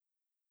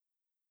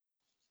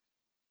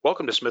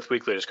Welcome to Smith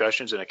Weekly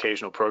Discussions, an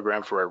occasional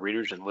program for our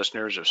readers and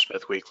listeners of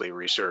Smith Weekly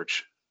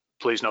Research.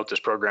 Please note this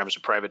program is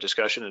a private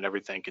discussion and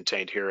everything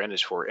contained herein is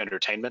for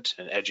entertainment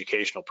and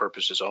educational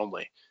purposes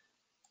only.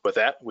 With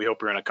that, we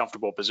hope you're in a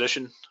comfortable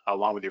position,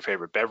 along with your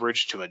favorite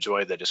beverage, to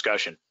enjoy the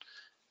discussion.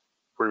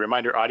 We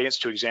remind our audience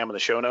to examine the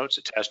show notes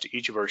attached to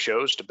each of our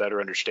shows to better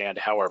understand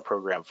how our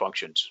program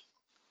functions.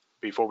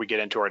 Before we get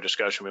into our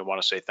discussion, we want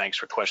to say thanks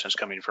for questions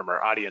coming from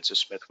our audience at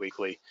Smith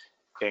Weekly,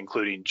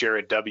 including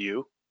Jared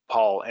W.,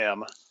 Paul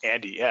M.,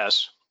 Andy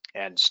S.,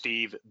 and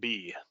Steve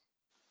B.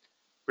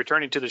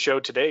 Returning to the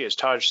show today is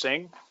Taj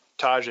Singh.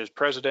 Taj is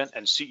president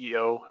and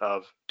CEO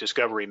of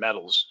Discovery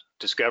Metals.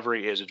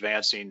 Discovery is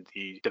advancing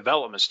the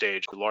development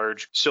stage of a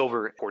large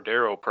silver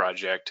Cordero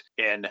project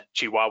in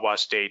Chihuahua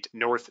State,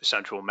 north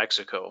central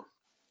Mexico.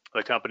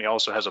 The company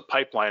also has a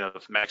pipeline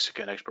of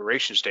Mexican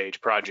exploration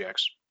stage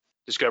projects.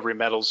 Discovery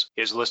Metals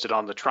is listed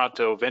on the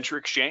Toronto Venture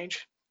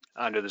Exchange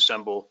under the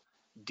symbol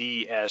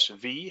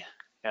DSV,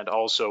 and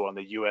also on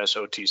the US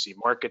OTC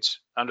markets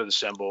under the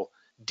symbol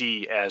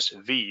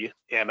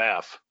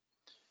DSVMF.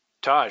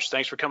 Taj,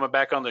 thanks for coming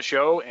back on the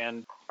show,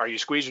 and are you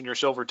squeezing your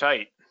silver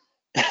tight?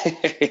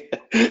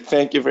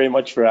 Thank you very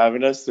much for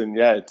having us, and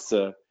yeah, it's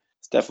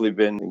definitely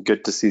been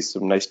good to see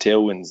some nice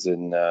tailwinds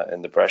in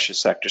the precious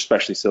sector,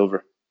 especially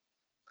silver.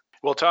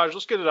 Well, Taj,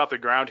 let's get it off the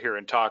ground here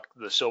and talk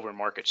the silver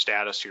market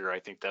status here. I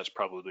think that's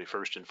probably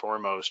first and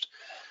foremost.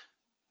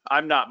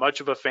 I'm not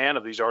much of a fan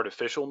of these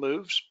artificial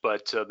moves,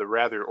 but the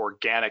rather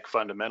organic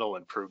fundamental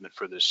improvement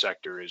for this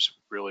sector is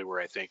really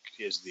where I think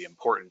is the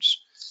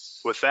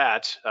importance. With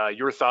that,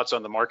 your thoughts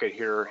on the market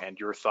here and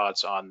your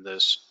thoughts on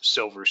this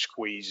silver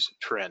squeeze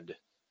trend.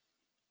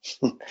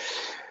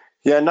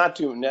 Yeah, not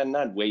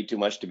way too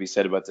much to be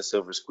said about the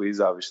silver squeeze.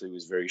 Obviously, it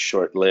was very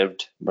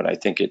short-lived, but I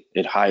think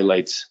it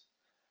highlights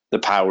the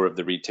power of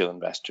the retail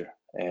investor.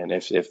 And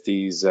if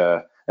these,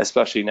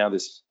 especially now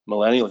this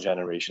millennial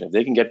generation, if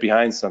they can get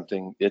behind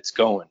something, it's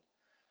going.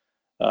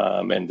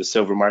 And the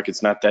silver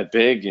market's not that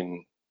big,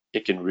 and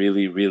it can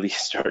really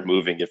start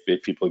moving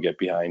if people get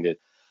behind it.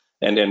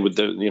 And then with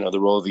the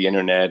role of the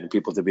internet and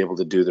people to be able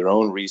to do their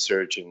own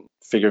research and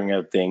figuring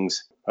out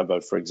things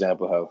about, for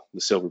example, how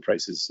the silver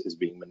price is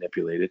being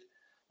manipulated,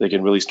 they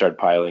can really start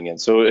piling in.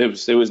 So it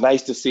was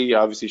nice to see,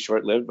 obviously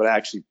short-lived, but I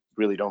actually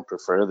really don't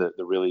prefer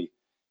the really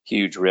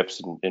huge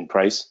rips in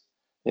price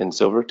in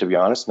silver, to be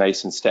honest.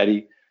 Nice and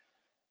steady.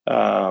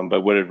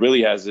 But what it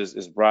really has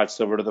is brought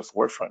silver to the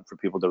forefront for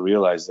people to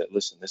realize that,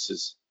 listen, this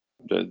is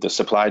the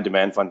supply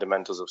demand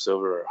fundamentals of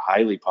silver are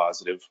highly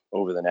positive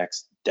over the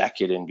next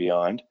decade and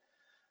beyond.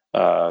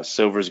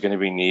 Silver is going to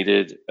be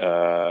needed.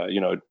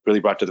 It really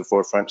brought to the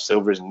forefront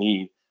silver's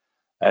need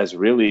as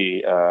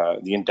really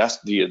the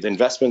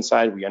investment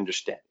side. We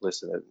understand.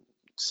 Listen,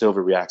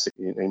 silver reacts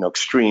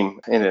extreme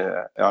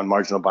on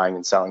marginal buying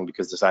and selling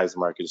because the size of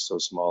the market is so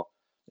small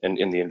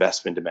in the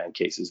investment demand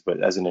cases.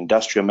 But as an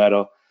industrial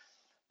metal,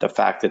 the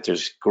fact that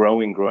there's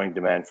growing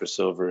demand for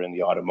silver in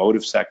the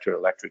automotive sector,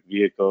 electric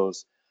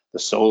vehicles, the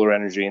solar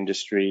energy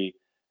industry,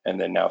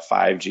 and then now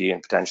 5G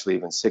and potentially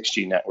even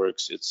 6G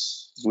networks,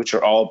 which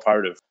are all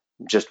part of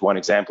just one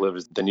example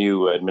of the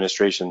new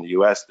administration in the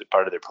US,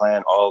 part of their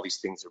plan. All these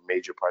things are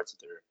major parts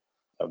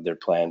of their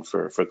plan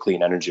for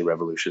clean energy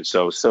revolution.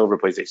 So silver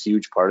plays a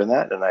huge part in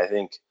that, and I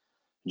think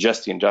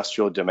just the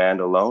industrial demand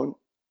alone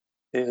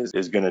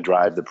is going to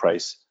drive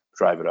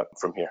it up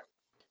from here.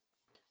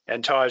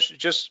 And Taj,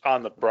 just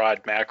on the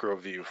broad macro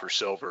view for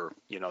silver,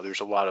 there's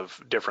a lot of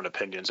different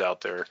opinions out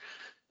there.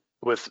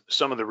 With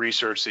some of the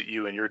research that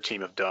you and your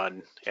team have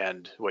done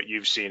and what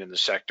you've seen in the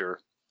sector,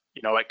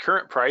 at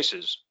current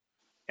prices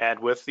and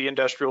with the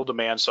industrial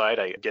demand side,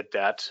 I get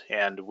that.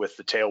 And with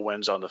the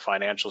tailwinds on the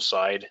financial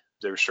side,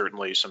 there's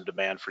certainly some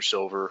demand for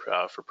silver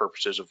for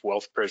purposes of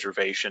wealth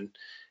preservation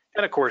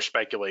and, of course,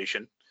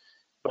 speculation.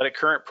 But at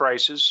current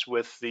prices,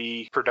 with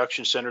the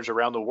production centers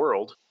around the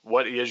world,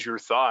 what is your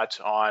thought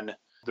on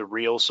the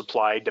real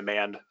supply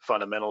demand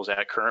fundamentals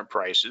at current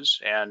prices?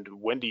 And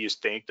when do you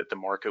think that the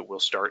market will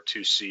start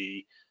to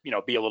see,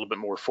 be a little bit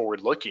more forward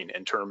looking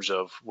in terms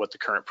of what the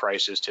current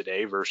price is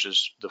today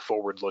versus the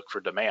forward look for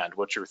demand?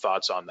 What's your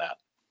thoughts on that?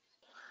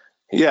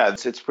 Yeah,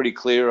 it's pretty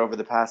clear over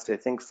the past, I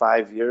think,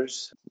 5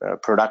 years,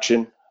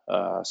 production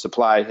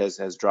supply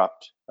has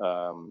dropped.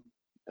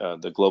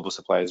 The global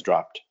supply has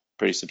dropped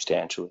pretty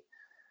substantially.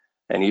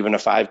 And even a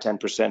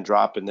 5-10%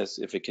 drop in this,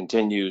 if it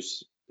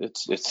continues,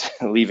 it's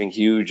leaving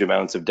huge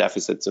amounts of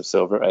deficits of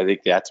silver. I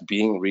think that's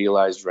being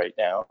realized right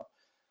now,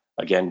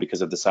 again,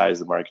 because of the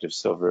size of the market of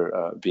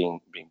silver being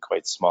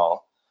quite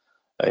small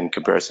in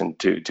comparison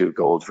to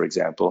gold, for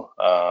example.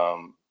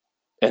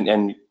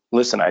 And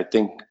listen, I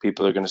think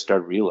people are going to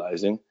start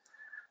realizing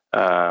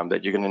that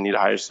you're going to need a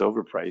higher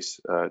silver price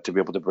to be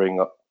able to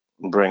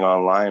bring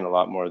online a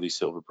lot more of these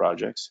silver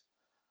projects.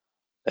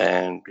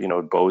 And,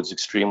 it bodes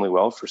extremely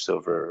well for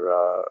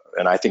silver.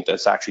 And I think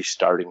that's actually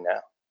starting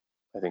now.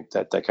 I think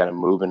that kind of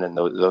movement and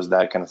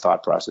that kind of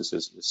thought process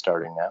is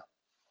starting now.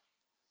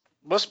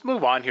 Let's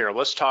move on here.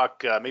 Let's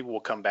talk, maybe we'll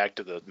come back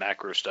to the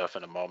macro stuff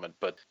in a moment,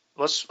 but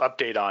let's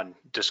update on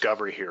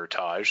Discovery here,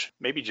 Taj.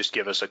 Maybe just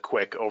give us a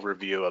quick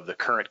overview of the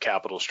current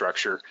capital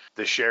structure,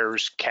 the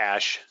shares,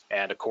 cash,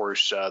 and of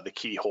course, the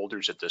key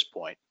holders at this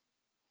point.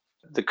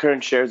 The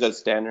current shares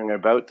outstanding are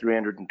about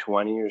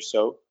 320 or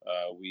so.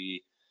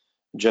 We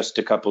just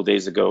a couple of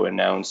days ago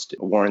announced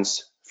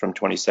warrants from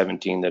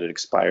 2017 that had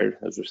expired.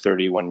 Those were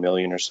 31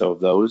 million or so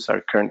of those.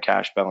 Our current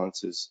cash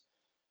balance is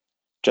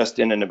just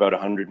in and about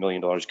 $100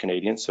 million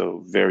Canadian,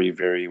 so very,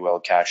 very well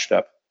cashed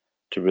up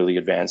to really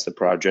advance the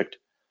project.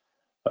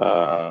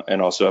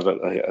 And also have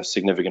a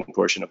significant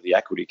portion of the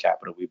equity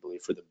capital, we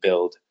believe, for the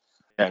build,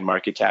 and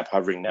market cap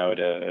hovering now at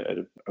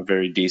a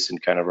very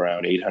decent kind of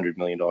around $800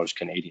 million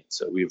Canadian.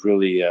 So we've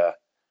really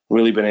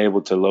been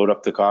able to load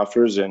up the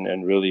coffers,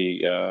 and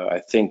really, I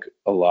think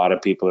a lot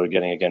of people are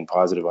getting, again,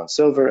 positive on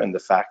silver, and the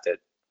fact that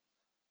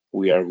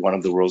we are one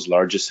of the world's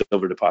largest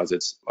silver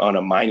deposits on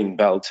a mining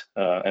belt,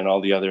 and all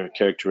the other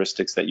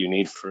characteristics that you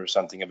need for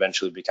something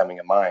eventually becoming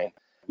a mine.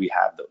 We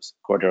have those.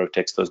 Cordero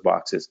ticks those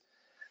boxes,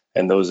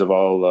 and those have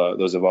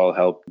all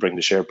helped bring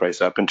the share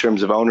price up. In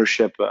terms of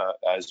ownership,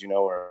 as you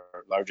know, our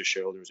largest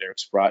shareholder is Eric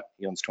Sprott.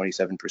 He owns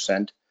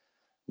 27%.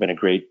 Been a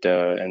great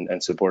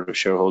and supportive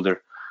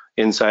shareholder.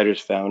 Insiders,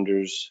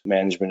 founders,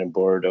 management, and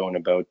board own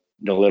about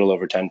a little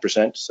over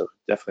 10%, so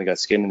definitely got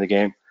skin in the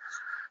game.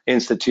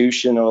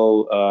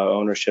 Institutional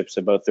ownership's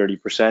about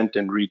 30%,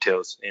 and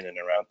retail's in and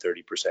around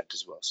 30%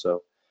 as well.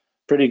 So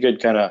pretty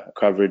good kind of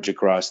coverage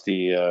across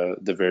the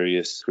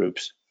various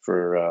groups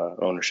for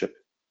ownership.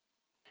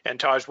 And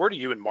Taj, where do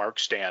you and Mark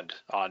stand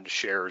on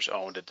shares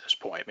owned at this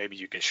point? Maybe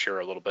you can share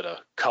a little bit of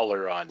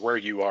color on where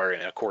you are.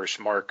 And of course,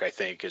 Mark, I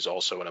think, is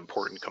also an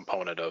important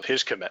component of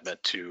his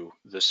commitment to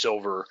the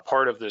silver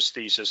part of this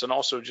thesis, and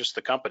also just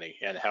the company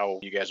and how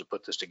you guys have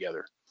put this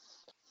together.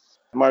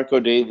 Mark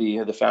O'Day,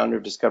 the founder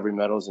of Discovery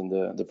Metals and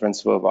the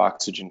principal of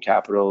Oxygen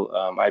Capital,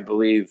 I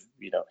believe,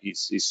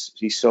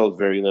 he's sold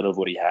very little of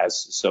what he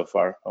has so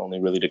far, only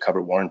really to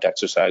cover warrant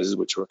exercises,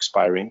 which were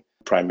expiring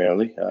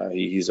primarily.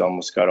 He's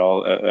almost got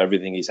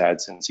everything he's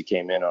had since he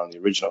came in on the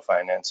original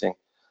financing.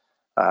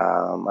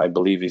 I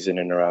believe he's in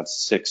and around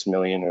 6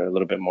 million or a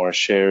little bit more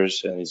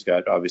shares, and he's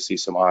got obviously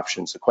some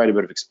options, so quite a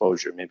bit of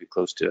exposure, maybe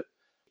close to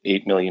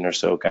 8 million or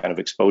so kind of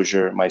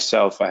exposure.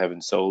 Myself, I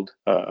haven't sold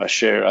a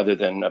share other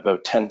than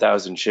about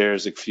 10,000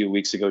 shares a few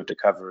weeks ago to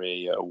cover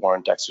a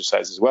warrant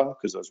exercise as well,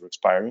 because those were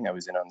expiring. I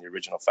was in on the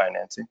original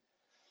financing.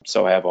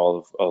 So I have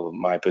all of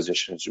my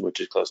positions, which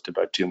is close to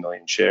about 2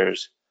 million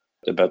shares,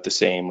 about the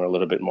same or a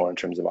little bit more in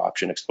terms of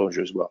option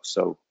exposure as well.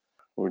 So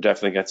we're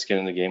definitely got skin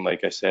in the game,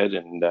 like I said,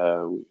 and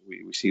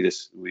we see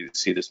this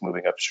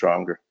moving up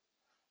stronger.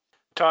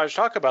 Taj,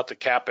 talk about the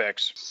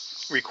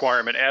CapEx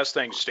requirement as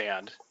things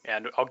stand,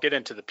 and I'll get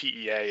into the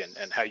PEA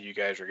and how you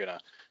guys are going to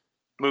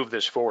move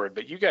this forward.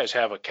 But you guys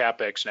have a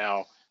CapEx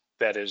now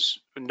that is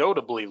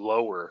notably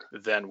lower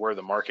than where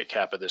the market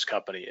cap of this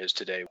company is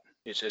today.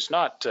 It's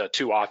not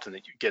too often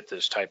that you get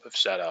this type of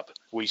setup.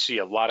 We see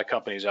a lot of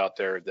companies out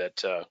there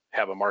that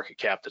have a market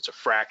cap that's a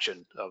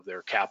fraction of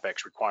their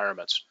CapEx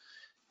requirements.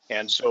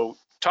 And so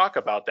talk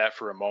about that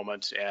for a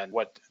moment and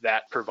what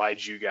that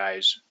provides you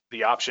guys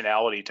the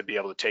optionality to be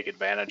able to take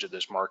advantage of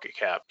this market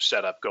cap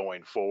setup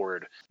going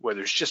forward, where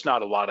there's just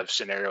not a lot of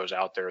scenarios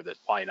out there that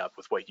line up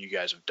with what you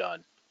guys have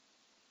done.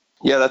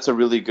 Yeah, that's a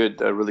really good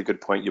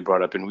point you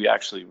brought up, and we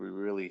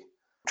really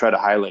try to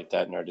highlight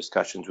that in our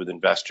discussions with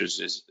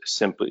investors. Is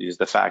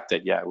the fact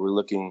that we're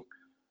looking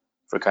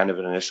for kind of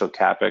an initial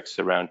capex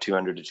around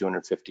 200 to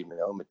 250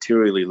 mil,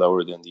 materially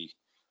lower than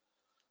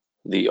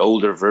the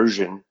older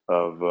version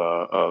of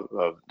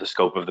the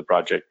scope of the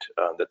project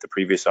that the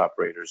previous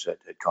operators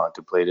had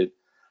contemplated.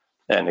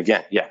 And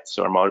again,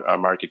 so our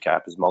market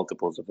cap is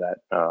multiples of that.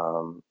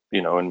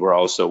 And we're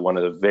also, one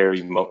of the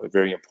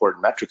very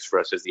important metrics for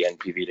us is the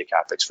NPV to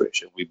capex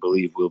ratio. We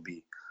believe will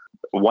be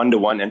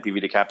 1-to-1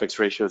 NPV to capex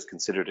ratio is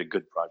considered a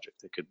good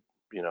project. It could,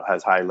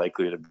 has high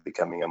likelihood of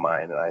becoming a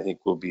mine, and I think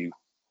we'll be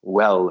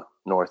well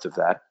north of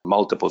that,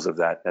 multiples of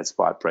that at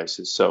spot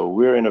prices. So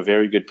we're in a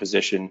very good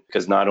position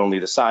because not only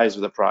the size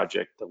of the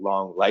project, the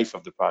long life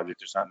of the project,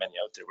 there's not many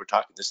out there. We're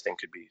talking this thing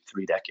could be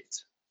 3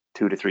 decades,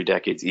 2 to 3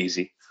 decades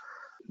easy.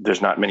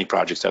 There's not many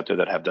projects out there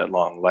that have that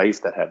long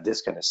life, that have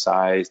this kind of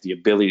size, the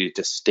ability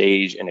to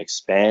stage and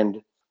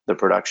expand the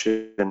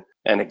production.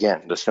 And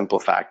again, the simple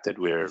fact that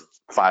we're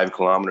 5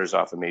 kilometers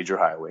off a major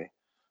highway,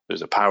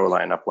 there's a power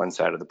line up one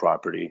side of the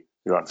property,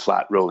 you're on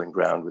flat rolling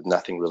ground with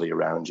nothing really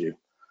around you.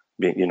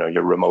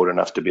 You're remote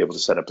enough to be able to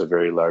set up a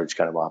very large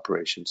kind of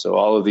operation. So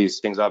all of these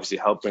things obviously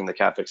help bring the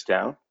capex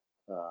down.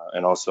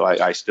 And also,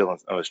 I still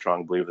am a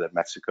strong believer that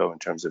Mexico, in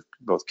terms of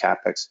both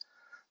capex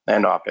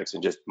and opex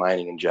and just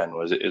mining in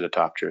general, is a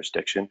top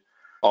jurisdiction.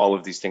 All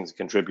of these things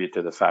contribute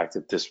to the fact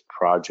that this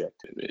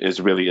project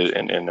is really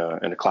in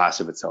a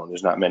class of its own.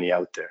 There's not many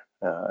out there.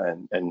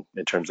 And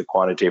in terms of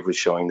quantitatively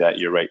showing that,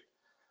 you're right.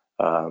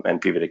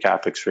 NPV to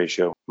capex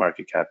ratio,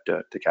 market cap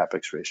to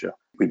capex ratio,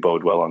 we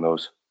bode well on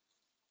those.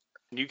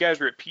 You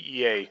guys are at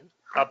PEA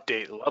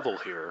update level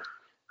here.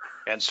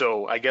 And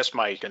so I guess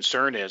my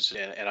concern is,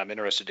 and I'm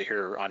interested to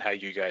hear on how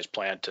you guys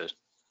plan to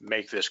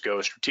make this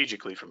go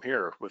strategically from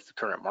here with the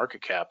current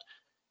market cap.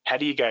 How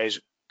do you guys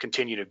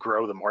continue to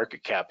grow the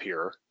market cap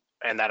here?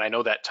 And that I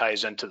know that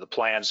ties into the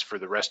plans for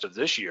the rest of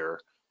this year.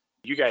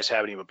 You guys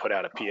haven't even put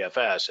out a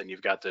PFS and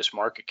you've got this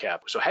market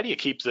cap. So how do you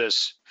keep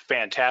this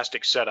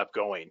fantastic setup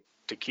going,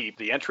 to keep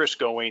the interest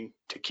going,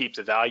 to keep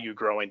the value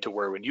growing, to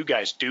where when you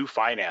guys do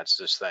finance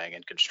this thing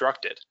and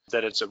construct it,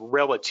 that it's a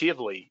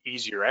relatively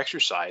easier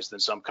exercise than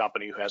some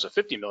company who has a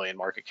 50 million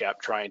market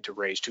cap trying to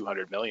raise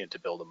 200 million to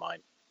build a mine?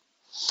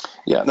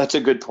 Yeah, that's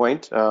a good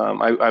point.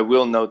 I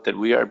will note that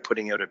we are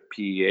putting out a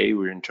PEA.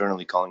 We're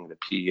internally calling it a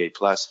PEA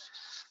plus.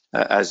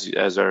 As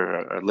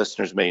our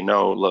listeners may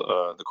know,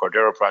 the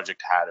Cordero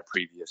project had a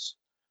previous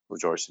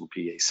resource in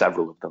PEA,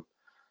 several of them,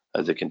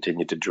 as they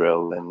continue to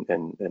drill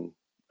and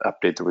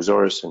update the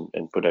resource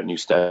and put out new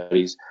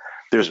studies.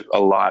 There's a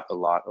lot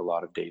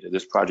of data.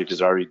 This project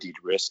is already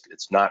de-risked.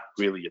 It's not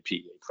really a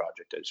PEA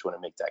project. I just want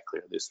to make that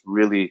clear. This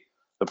really,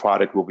 the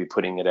product we'll be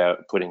putting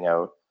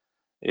out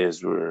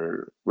is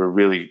we're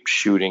really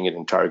shooting it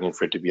and targeting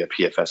for it to be a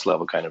PFS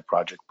level kind of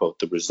project. Both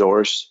the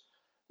resource,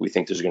 we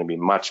think there's going to be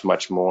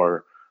much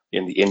more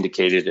in the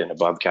indicated and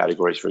above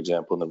categories, for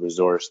example, in the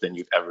resource than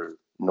you'd ever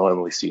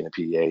normally see in a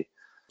PEA.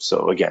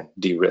 So again,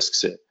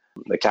 de-risks it.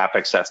 The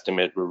CapEx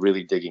estimate, we're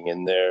really digging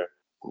in there.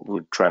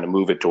 We're trying to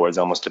move it towards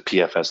almost a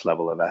PFS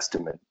level of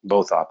estimate,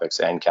 both OpEx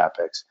and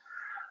CapEx.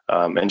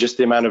 And just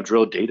the amount of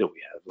drill data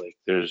we have, like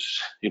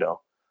there's,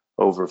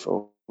 over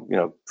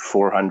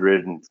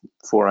 400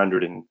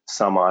 and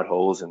some odd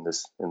holes in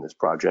this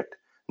project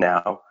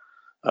now.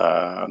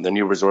 The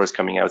new resource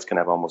coming out is going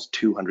to have almost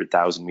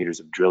 200,000 meters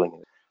of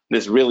drilling.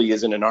 This really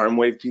isn't an arm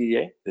wave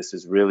PEA. This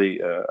is really,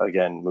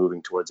 again,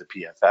 moving towards a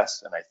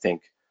PFS. And I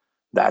think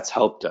that's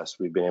helped us.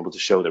 We've been able to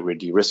show that we're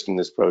de-risking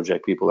this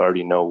project. People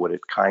already know what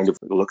it kind of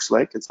looks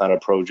like. It's not a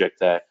project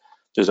that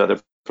there's other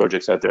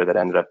projects out there that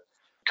ended up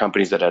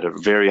companies that had a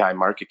very high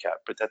market cap,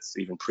 but that's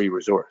even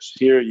pre-resource.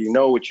 Here, you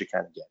know what you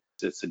kind of get.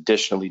 It's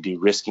additionally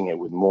de-risking it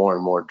with more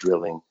and more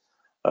drilling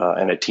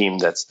and a team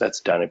that's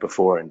done it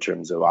before in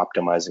terms of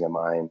optimizing a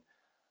mine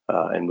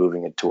and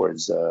moving it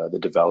towards the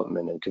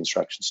development and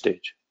construction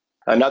stage.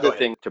 Another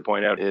thing to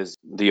point out is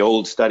the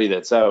old study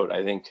that's out.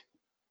 I think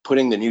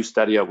putting the new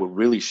study out will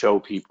really show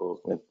people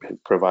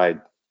and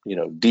provide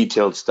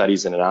detailed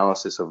studies and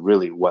analysis of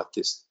really what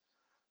this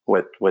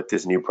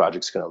new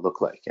project's going to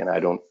look like. And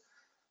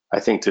I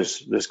think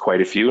there's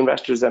quite a few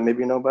investors that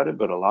maybe know about it,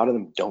 but a lot of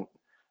them don't.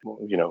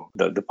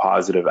 The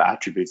positive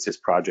attributes this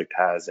project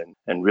has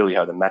and really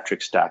how the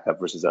metrics stack up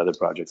versus other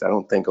projects. I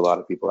don't think a lot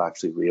of people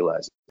actually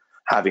realize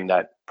having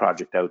that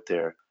project out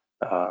there.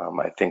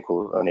 I think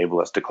will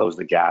enable us to close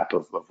the gap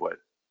of what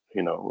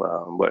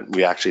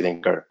we actually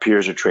think our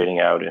peers are trading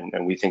out,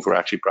 and we think we're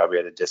actually probably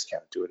at a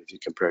discount to it if you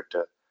compare it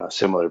to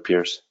similar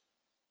peers.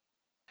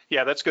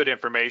 Yeah, that's good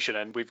information.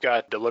 And we've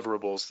got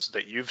deliverables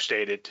that you've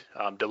stated,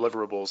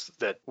 deliverables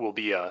that will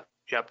be a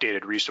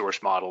updated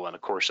resource model and,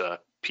 of course, a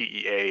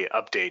PEA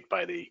update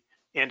by the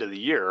end of the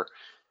year.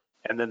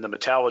 And then the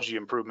metallurgy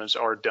improvements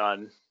are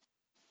done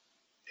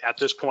at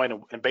this point.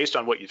 And based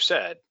on what you've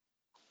said,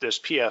 this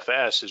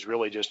PFS is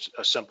really just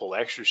a simple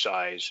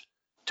exercise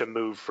to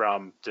move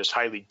from this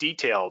highly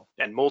detailed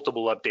and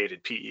multiple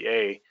updated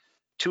PEA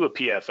to a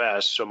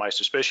PFS. So my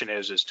suspicion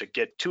is to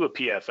get to a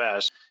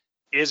PFS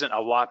isn't a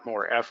lot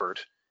more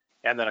effort.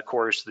 And then, of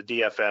course, the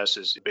DFS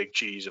is the big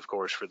cheese, of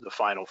course, for the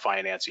final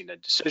financing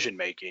and decision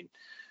making.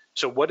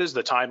 So what is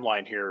the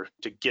timeline here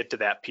to get to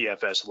that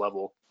PFS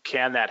level?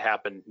 Can that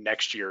happen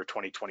next year,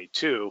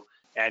 2022?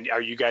 And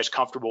are you guys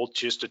comfortable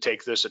just to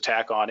take this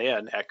attack on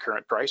in at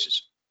current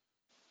prices?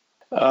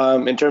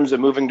 In terms of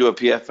moving to a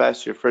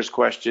PFS, your first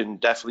question,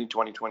 definitely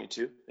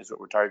 2022 is what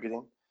we're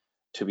targeting.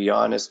 To be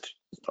honest,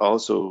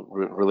 also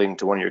relating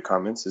to one of your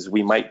comments, is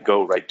we might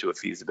go right to a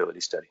feasibility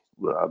study.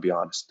 I'll be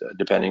honest,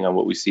 depending on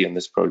what we see in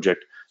this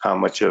project, how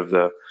much of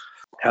the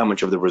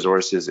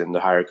resources in the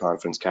higher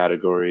confidence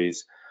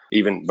categories,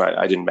 even, but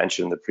I didn't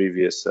mention the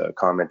previous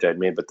comment I'd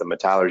made, but the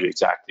metallurgy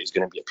exactly is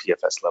going to be a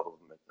PFS level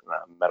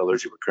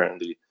metallurgy. We're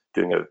currently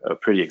doing a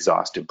pretty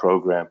exhaustive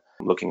program,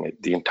 looking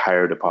at the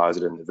entire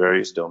deposit and the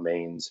various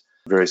domains,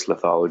 various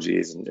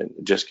lithologies, and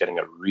just getting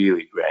a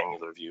really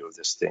granular view of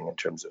this thing in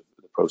terms of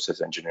the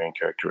process engineering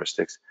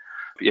characteristics.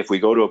 If we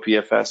go to a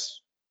PFS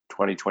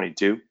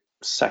 2022,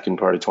 second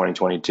part of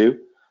 2022,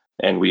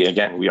 and we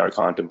are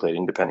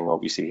contemplating, depending on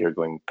what we see here,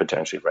 going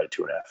potentially right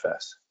to an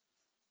FS.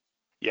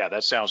 Yeah,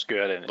 that sounds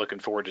good, and looking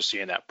forward to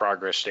seeing that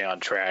progress stay on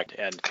track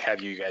and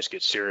have you guys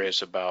get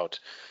serious about,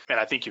 and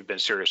I think you've been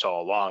serious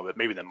all along, but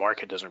maybe the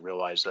market doesn't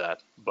realize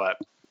that, but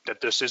that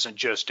this isn't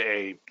just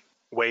a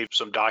wave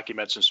some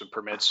documents and some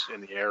permits in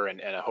the air and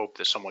a hope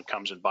that someone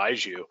comes and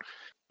buys you,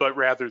 but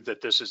rather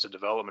that this is a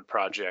development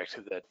project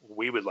that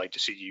we would like to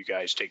see you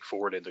guys take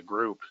forward in the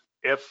group.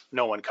 If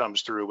no one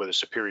comes through with a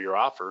superior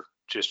offer,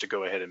 just to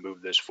go ahead and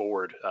move this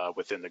forward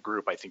within the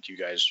group. I think you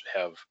guys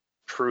have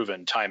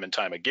proven time and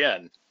time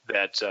again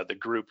that the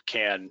group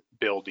can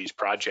build these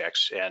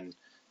projects and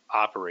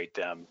operate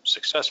them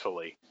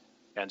successfully.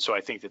 And so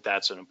I think that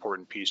that's an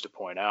important piece to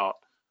point out.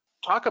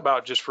 Talk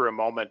about just for a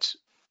moment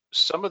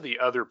some of the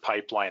other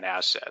pipeline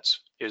assets.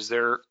 Is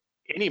there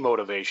any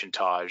motivation,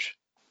 Taj,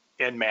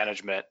 in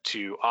management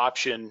to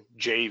option,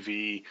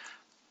 JV,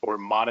 or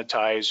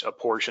monetize a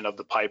portion of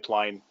the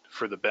pipeline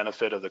for the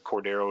benefit of the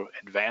Cordero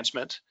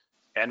advancement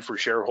and for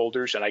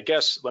shareholders? And I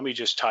guess let me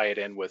just tie it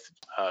in with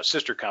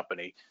sister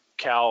company.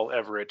 Cal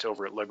Everett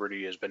over at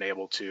Liberty has been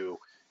able to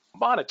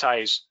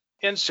monetize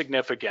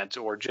insignificant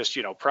or just,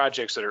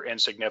 projects that are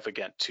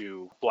insignificant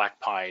to Black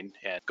Pine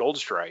and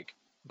Goldstrike,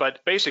 but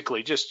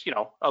basically just,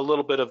 a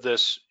little bit of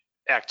this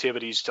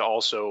activities to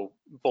also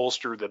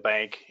bolster the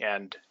bank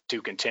and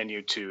to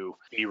continue to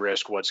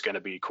de-risk what's going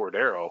to be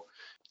Cordero.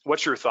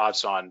 What's your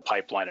thoughts on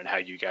pipeline and how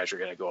you guys are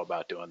going to go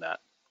about doing that?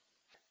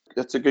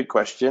 That's a good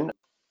question.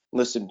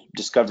 Listen,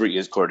 Discovery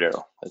is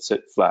Cordero. That's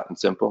it, flat and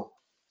simple.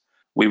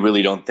 We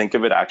really don't think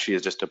of it actually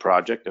as just a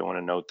project. I want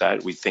to note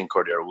that. We think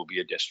Cordero will be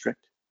a district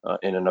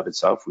in and of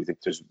itself. We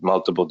think there's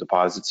multiple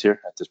deposits here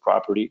at this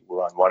property.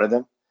 We're on one of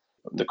them.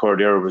 The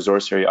Cordero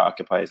resource area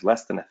occupies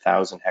less than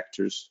 1,000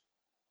 hectares.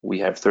 We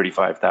have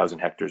 35,000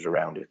 hectares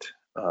around it.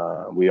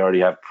 We already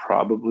have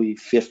probably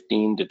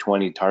 15 to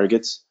 20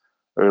 targets,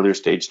 earlier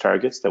stage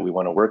targets that we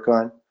want to work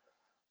on.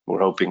 We're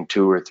hoping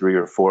 2 or 3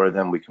 or 4 of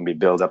them we can be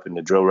built up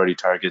into drill ready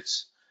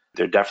targets.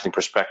 They're definitely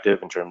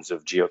prospective in terms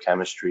of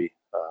geochemistry,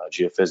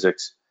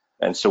 geophysics.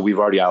 And so we've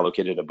already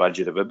allocated a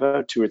budget of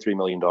about $2 or $3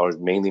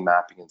 million, mainly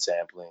mapping and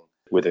sampling,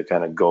 with a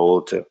kind of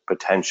goal to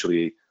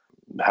potentially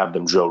have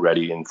them drill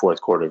ready in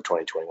fourth quarter of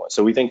 2021.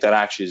 So we think that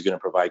actually is going to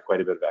provide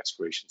quite a bit of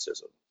exploration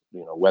sizzle,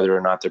 whether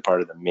or not they're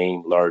part of the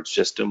main large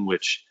system,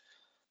 which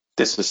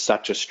this is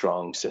such a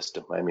strong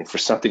system. I mean, for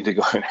something to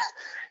go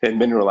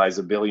and mineralize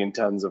 1 billion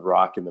tons of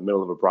rock in the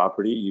middle of a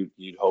property,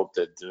 you'd hope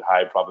that there's a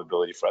high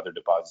probability for other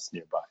deposits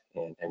nearby.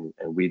 And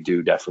we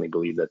do definitely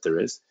believe that there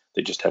is.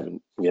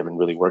 We haven't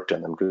really worked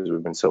on them because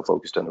we've been so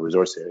focused on the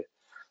resource area,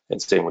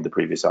 and same with the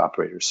previous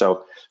operator.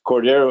 So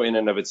Cordero in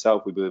and of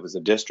itself, we believe is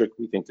a district.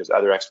 We think there's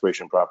other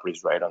exploration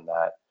properties right on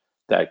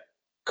that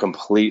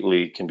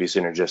completely can be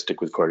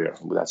synergistic with Cordero.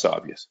 That's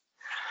obvious.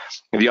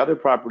 And the other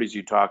properties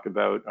you talk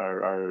about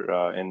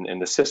are in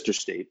the sister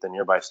state, the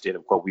nearby state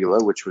of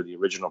Coahuila, which were the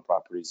original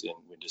properties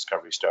when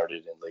Discovery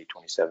started in late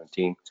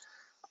 2017.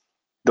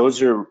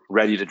 Those are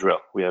ready to drill.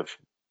 We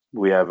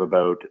have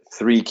about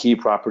 3 key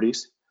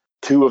properties.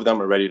 2 of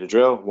them are ready to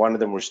drill. 1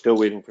 of them we're still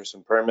waiting for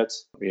some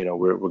permits.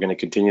 We're going to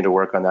continue to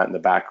work on that in the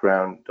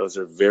background. Those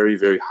are very,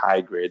 very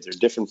high grades. They're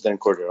different than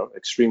Cordero,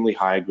 extremely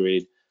high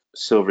grade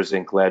silver,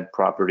 zinc, lead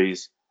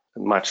properties.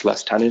 Much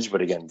less tonnage,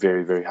 but again,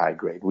 very, very high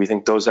grade. We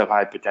think those have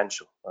high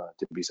potential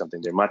to be something.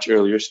 They're much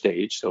earlier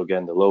stage. So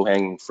again, the low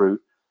hanging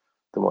fruit,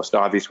 the most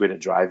obvious way to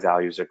drive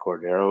values at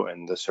Cordero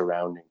and the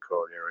surrounding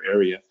Cordero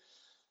area.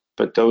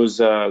 But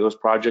those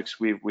projects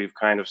we've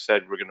kind of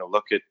said we're going to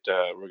look at,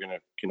 we're going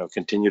to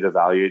continue to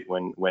evaluate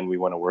when we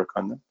want to work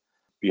on them.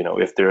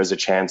 If there is a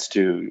chance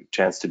to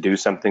do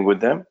something with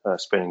them,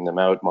 spinning them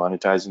out,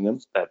 monetizing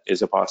them, that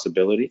is a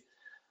possibility.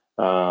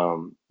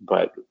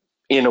 But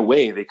in a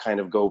way, they kind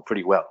of go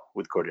pretty well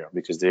with Cordero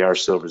because they are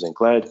silver, zinc,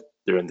 lead.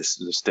 They're in the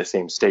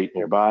same state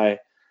nearby.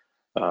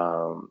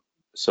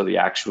 So the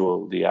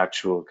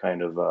actual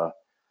kind of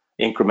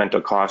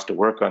incremental cost to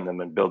work on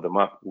them and build them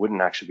up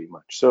wouldn't actually be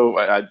much.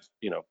 So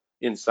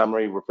in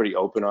summary, we're pretty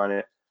open on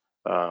it.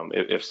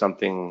 If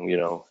something,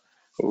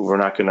 we're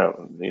not going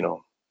to,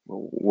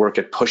 work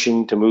at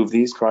pushing to move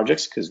these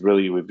projects because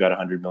really we've got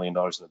 $100 million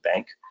in the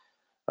bank.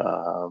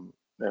 And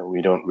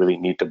we don't really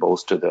need to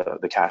bolster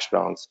the cash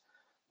balance.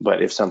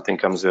 But if something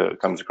comes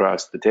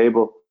across the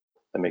table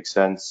that makes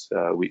sense,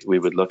 we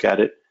would look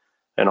at it,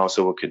 and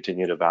also we'll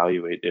continue to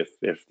evaluate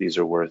if these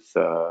are worth,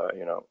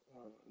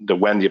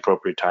 when the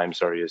appropriate time,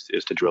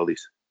 is to drill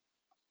these.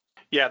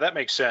 Yeah, that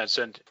makes sense.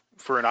 And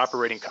for an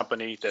operating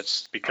company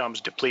that's becomes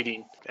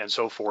depleting and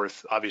so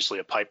forth, obviously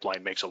a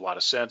pipeline makes a lot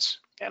of sense.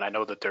 And I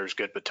know that there's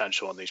good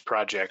potential in these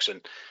projects.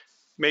 And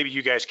maybe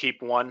you guys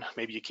keep 1,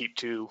 maybe you keep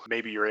 2,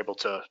 maybe you're able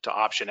to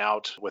option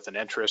out with an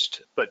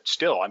interest. But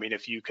still, I mean,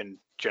 if you can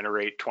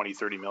generate 20,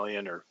 30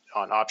 million or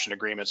on option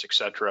agreements, et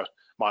cetera,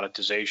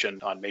 monetization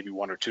on maybe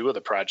 1 or 2 of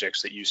the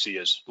projects that you see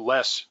as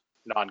less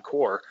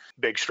non-core,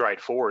 big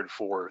stride forward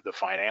for the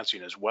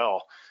financing as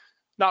well.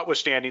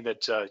 Notwithstanding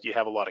that you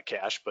have a lot of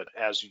cash, but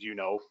as you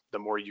know, the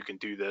more you can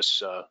do this,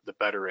 the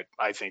better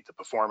I think the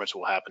performance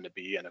will happen to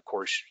be. And of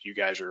course, you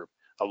guys are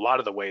a lot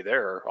of the way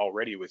there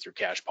already with your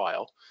cash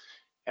pile.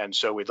 And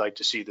so we'd like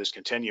to see this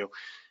continue.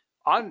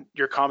 On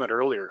your comment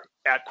earlier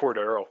at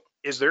Cordero,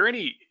 is there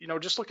any,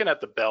 just looking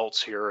at the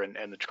belts here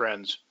and the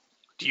trends,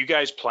 do you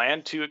guys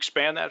plan to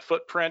expand that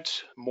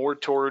footprint more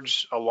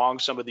towards along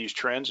some of these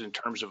trends in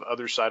terms of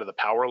other side of the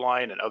power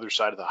line and other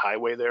side of the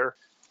highway there?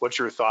 What's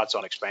your thoughts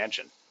on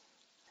expansion?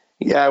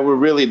 Yeah, we're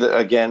really,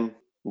 the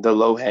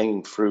low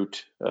hanging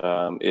fruit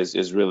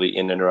is really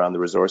in and around the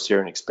resource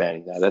here and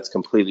expanding that. That's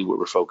completely what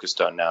we're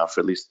focused on now,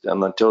 for at least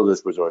until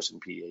this resource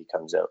and PEA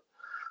comes out.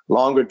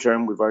 Longer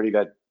term, we've already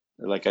got,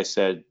 like I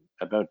said,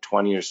 about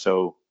 20 or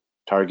so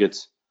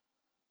targets.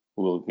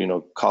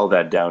 we'll call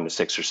that down to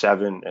 6 or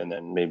 7, and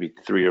then maybe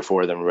 3 or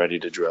 4 of them are ready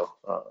to drill,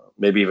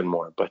 maybe even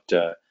more. But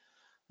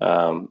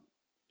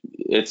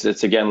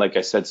it's again, like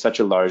I said, such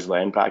a large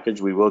land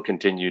package. We will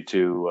continue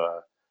to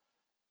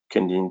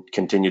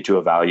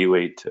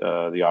evaluate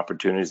the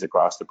opportunities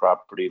across the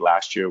property.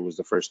 Last year was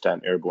the first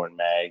time airborne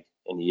mag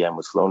and EM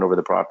was flown over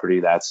the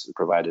property. That's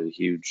provided a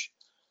huge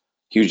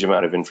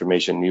amount of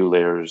information, new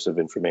layers of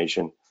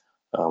information,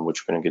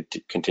 which we're going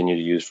to continue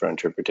to use for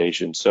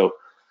interpretation. So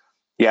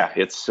yeah,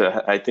 it's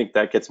I think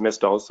that gets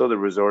missed also. The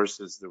resource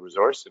is the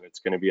resource, and it's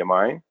going to be a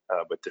mine,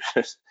 but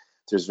there's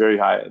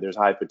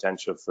high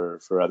potential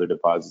for other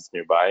deposits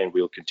nearby, and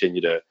we'll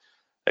continue to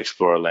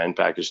explore a land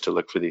package to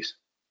look for these.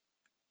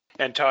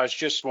 And Taj,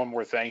 just one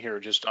more thing here,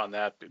 just on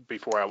that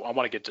before I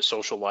want to get to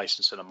social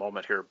license in a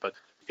moment here, but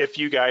if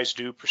you guys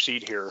do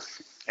proceed here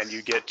and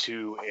you get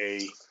to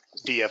a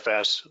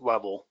DFS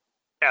level,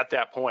 at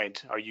that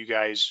point, are you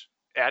guys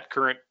at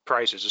current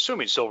prices,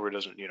 assuming silver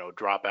doesn't,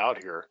 drop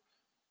out here,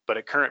 but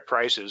at current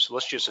prices,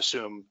 let's just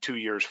assume 2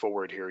 years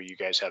forward here, you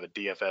guys have a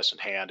DFS in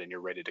hand and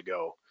you're ready to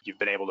go. You've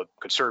been able to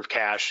conserve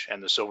cash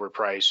and the silver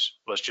price,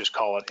 let's just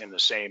call it in the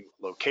same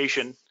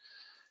location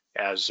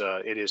as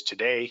it is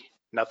today.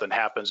 Nothing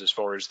happens as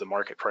far as the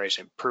market price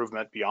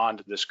improvement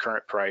beyond this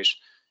current price.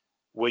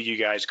 Will you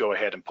guys go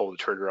ahead and pull the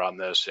trigger on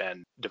this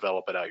and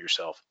develop it out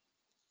yourself?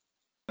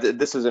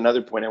 This is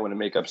another point I want to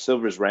make up.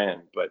 Silver's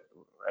ran, but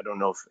I don't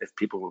know if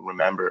people will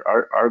remember.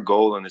 Our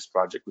goal on this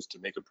project was to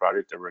make a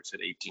project that works at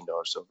 $18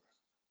 silver.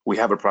 We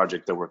have a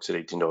project that works at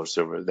 $18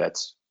 silver.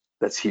 That's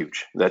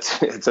huge.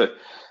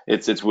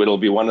 It'll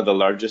be one of the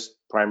largest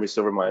primary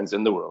silver mines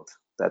in the world.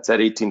 That's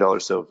at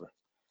 $18 silver.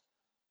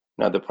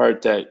 Now, the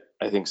part that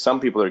I think some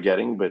people are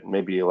getting, but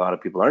maybe a lot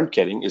of people aren't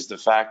getting, is the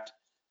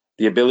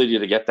ability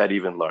to get that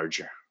even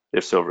larger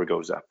if silver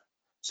goes up.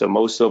 So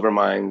most silver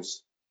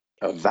mines,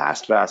 a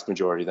vast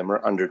majority of them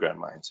are underground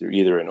mines. You're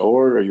either in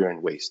ore or you're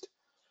in waste.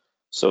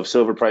 So if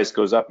silver price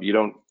goes up, you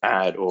don't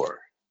add ore.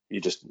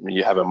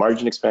 You have a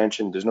margin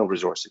expansion. There's no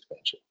resource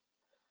expansion.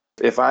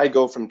 If I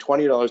go from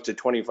 $20 to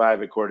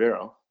 $25 at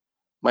Cordero,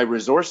 my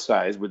resource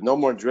size, with no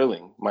more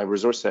drilling, my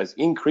resource size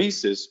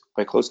increases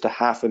by close to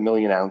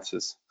 500,000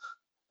 ounces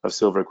of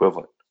silver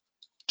equivalent,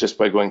 just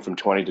by going from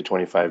 $20 to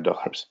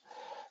 $25.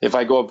 If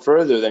I go up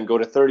further, then go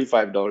to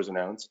 $35 an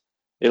ounce,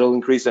 it'll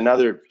increase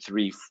another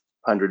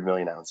 300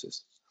 million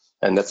ounces.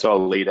 And that's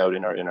all laid out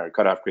in our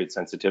cutoff grade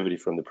sensitivity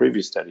from the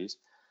previous studies.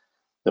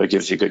 So it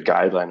gives you a good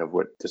guideline of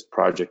what this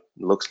project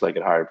looks like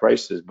at higher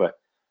prices. But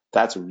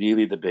that's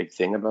really the big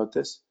thing about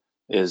this,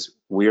 is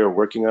we are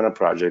working on a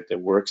project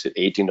that works at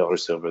 $18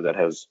 silver, that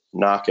has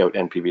knockout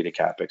NPV to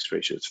CapEx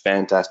ratios,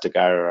 fantastic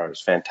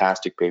IRRs,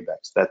 fantastic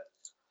paybacks.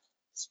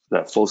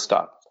 That full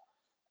stop.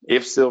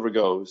 If silver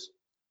goes,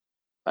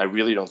 I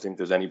really don't think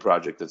there's any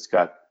project that's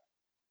got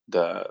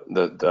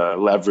the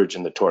leverage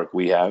and the torque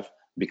we have,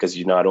 because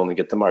you not only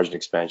get the margin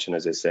expansion,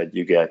 as I said,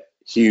 you get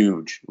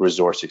huge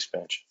resource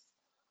expansion.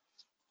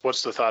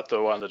 What's the thought,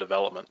 though, on the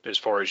development as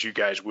far as you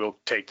guys will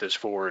take this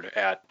forward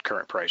at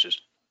current prices?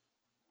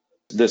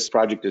 This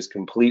project is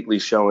completely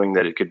showing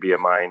that it could be a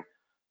mine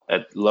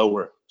at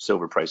lower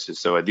silver prices.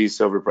 So at these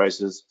silver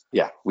prices,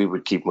 yeah, we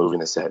would keep moving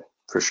this ahead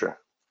for sure.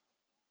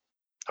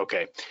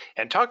 Okay.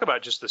 And talk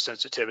about just the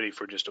sensitivity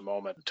for just a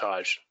moment,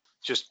 Taj.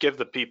 Just give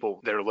the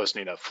people that are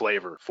listening a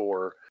flavor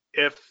for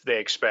if they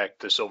expect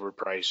the silver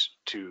price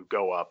to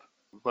go up.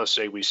 Let's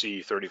say we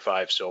see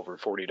 35 silver,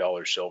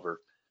 $40 silver,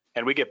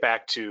 and we get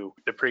back to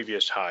the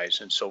previous highs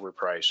in silver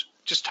price.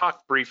 Just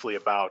talk briefly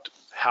about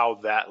how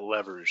that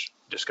levers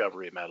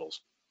Discovery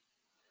Metals.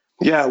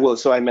 Yeah, well,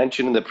 so I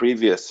mentioned in the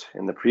previous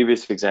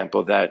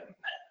example that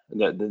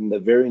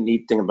the very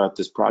neat thing about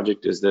this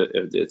project is that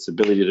its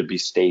ability to be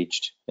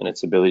staged and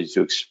its ability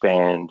to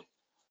expand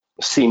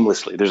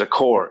seamlessly. There's a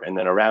core, and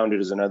then around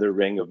it is another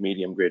ring of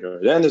medium grade ore.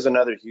 Then there's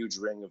another huge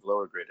ring of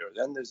lower grade ore.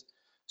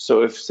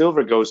 So if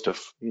silver goes to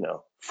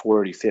 $40,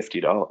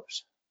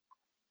 $50,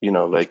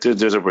 like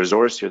there's a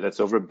resource here that's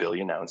over 1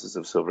 billion ounces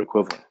of silver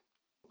equivalent,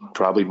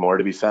 probably more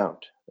to be found.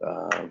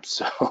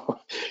 So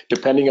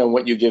depending on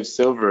what you give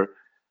silver,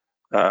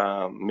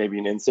 maybe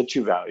an in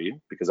situ value,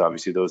 because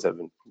obviously those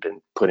haven't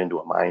been put into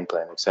a mine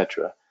plan,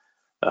 etc.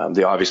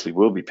 They obviously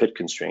will be pit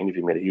constrained if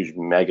you made a huge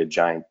mega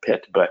giant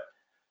pit, but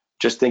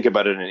just think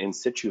about it in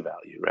situ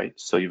value, right?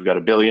 So you've got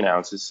 1 billion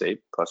ounces, say,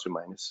 plus or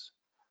minus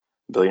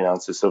 1 billion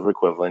ounces silver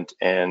equivalent,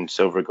 and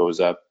silver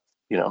goes up,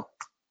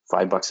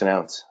 $5 an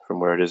ounce from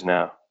where it is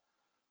now.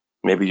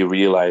 Maybe you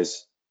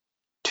realize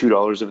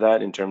 $2 of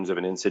that in terms of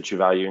an in situ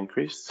value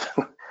increase.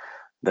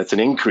 That's an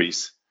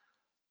increase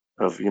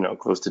of,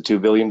 close to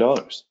 $2 billion.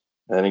 And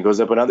then it goes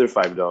up another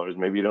 $5.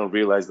 Maybe you don't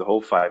realize the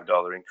whole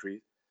 $5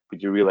 increase,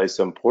 but you realize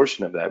some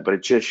portion of that. But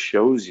it just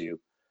shows you,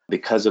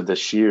 because of the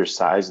sheer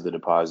size of the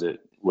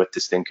deposit, what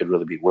this thing could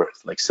really be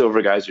worth. Like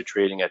silver guys are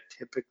trading at,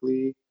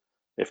 typically,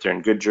 if they're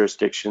in good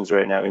jurisdictions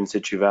right now, in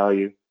situ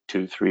value,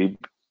 $2-3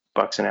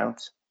 an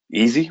ounce.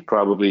 Easy,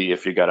 probably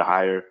if you got a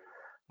higher,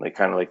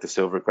 kind of like the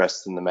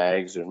SilverCrest and the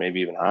mags, or maybe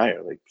even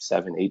higher, like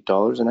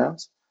 $7-8 an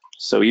ounce.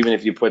 So even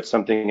if you put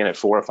something in at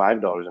 $4 or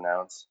 $5 an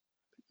ounce,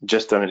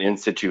 just on an in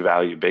situ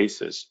value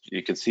basis,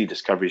 you can see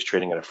Discovery is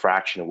trading at a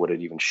fraction of what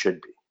it even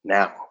should be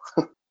now.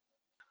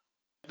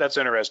 That's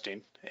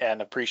interesting,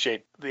 and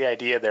appreciate the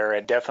idea there.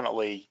 And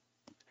definitely,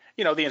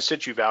 the in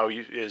situ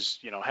value is,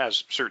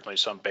 has certainly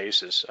some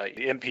basis.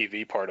 The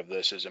NPV part of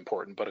this is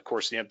important, but of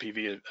course the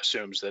NPV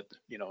assumes that,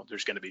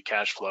 there's going to be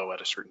cash flow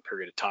at a certain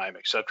period of time,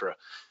 et cetera.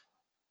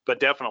 But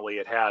definitely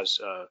it has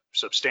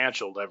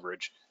substantial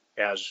leverage,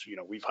 as,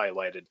 we've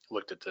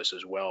looked at this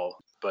as well,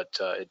 but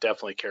it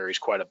definitely carries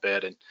quite a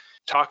bit. And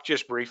talk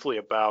just briefly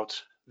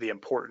about the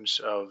importance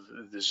of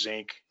the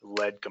zinc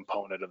lead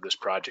component of this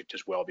project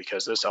as well,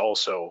 because this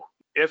also,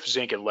 if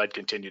zinc and lead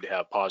continue to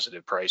have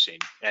positive pricing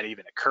and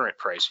even at current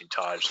pricing,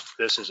 Taj,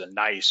 this is a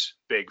nice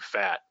big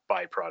fat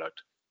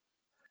byproduct.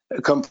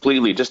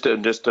 Completely. Just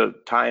to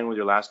tie in with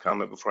your last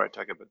comment before I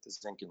talk about the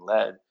zinc and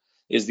lead,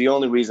 is the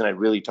only reason I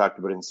really talked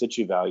about in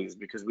situ values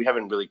because we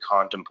haven't really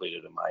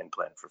contemplated a mine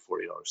plan for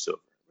 $40 silver.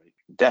 Right?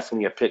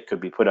 Definitely a pit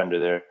could be put under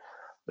there,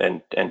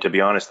 and to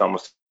be honest,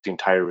 almost the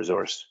entire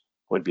resource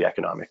would be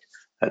economic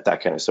at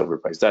that kind of silver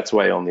price. That's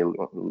why I only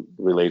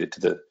related to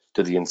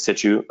the in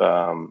situ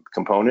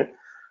component.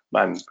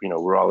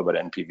 We're all about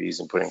NPVs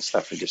and putting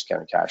stuff in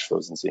discounted cash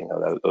flows and seeing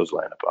how those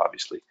line up.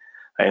 Obviously,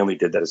 I only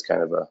did that as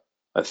kind of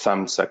a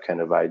thumbs up kind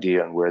of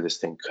idea on where this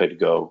thing could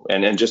go.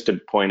 And just to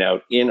point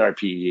out, in our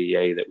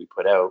PEA that we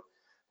put out,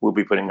 we'll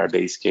be putting our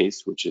base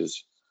case, which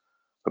is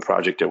a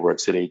project that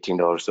works at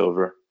 $18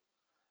 silver.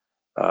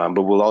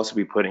 But we'll also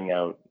be putting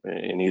out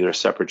in either a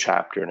separate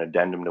chapter, an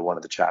addendum to one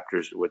of the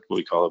chapters, what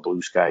we call a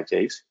blue sky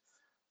case.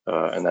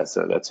 And that's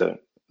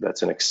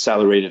an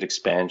accelerated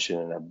expansion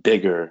and a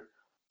bigger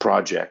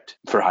project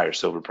for higher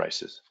silver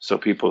prices. So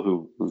people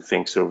who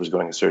think silver is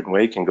going a certain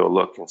way can go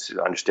look and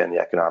understand the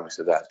economics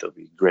of that. There'll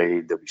be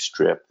grade, there'll be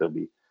strip,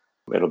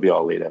 it'll be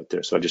all laid out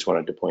there. So I just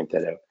wanted to point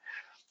that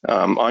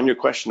out. On your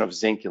question of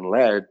zinc and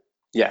lead,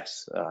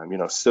 yes,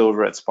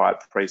 silver at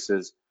spot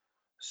prices,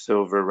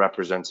 silver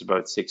represents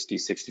about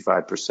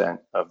 60-65%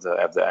 of the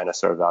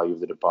NSR value of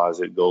the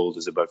deposit. Gold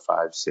is about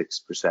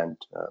 5-6%,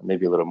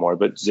 maybe a little more.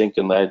 But zinc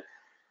and lead,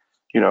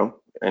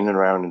 in and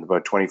around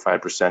about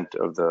 25%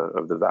 of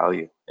the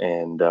value.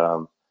 And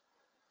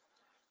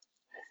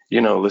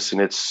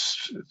listen,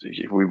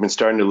 we've been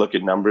starting to look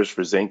at numbers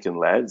for zinc and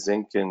lead.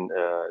 Zinc and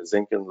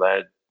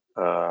lead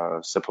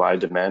supply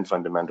demand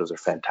fundamentals are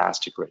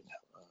fantastic right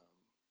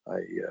now.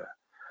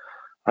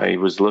 I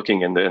was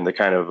looking in the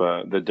kind of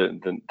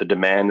the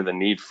demand and the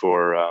need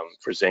for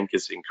zinc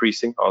is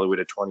increasing all the way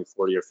to 20,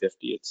 40, or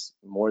 50. It's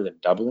more than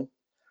doubling.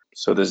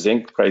 So the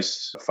zinc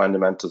price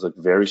fundamentals look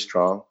very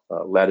strong,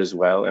 lead as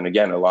well. And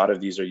again, a lot of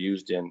these are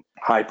used in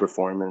high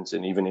performance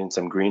and even in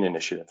some green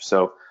initiatives.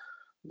 So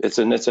it's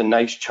a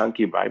nice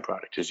chunky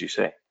byproduct, as you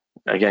say.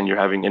 Again, you're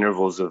having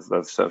intervals of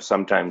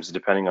sometimes,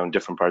 depending on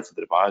different parts of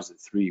the deposit,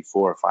 3,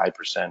 4,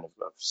 5% of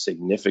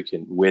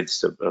significant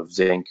widths of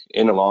zinc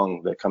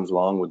that comes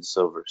along with the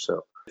silver.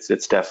 So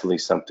it's definitely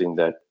something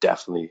that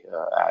definitely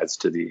adds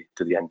to the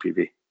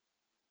NPV.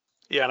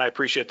 Yeah, and I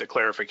appreciate the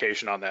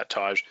clarification on that,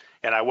 Taj.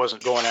 And I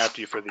wasn't going after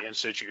you for the in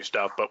situ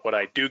stuff, but what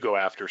I do go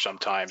after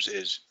sometimes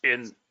is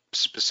in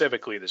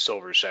specifically the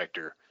silver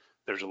sector.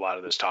 There's a lot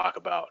of this talk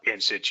about in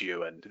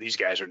situ, and these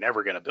guys are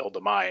never going to build a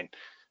mine,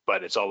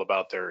 but it's all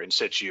about their in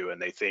situ, and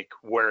they think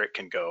where it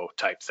can go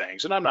type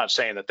things. And I'm not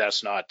saying that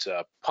that's not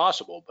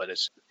possible, but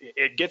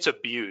it gets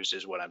abused,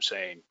 is what I'm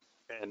saying.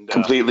 And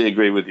completely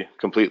agree with you.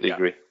 Completely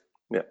agree.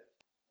 Yeah.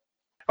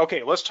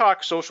 Okay, let's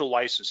talk social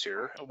license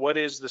here. What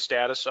is the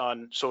status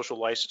on social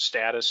license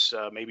status?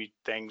 Maybe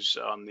things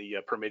on the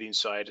permitting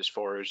side, as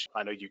far as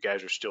I know, you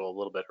guys are still a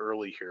little bit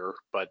early here,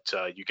 but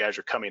you guys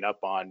are coming up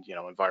on,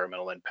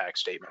 environmental impact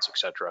statements, et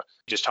cetera.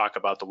 Just talk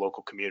about the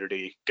local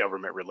community,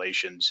 government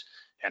relations,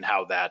 and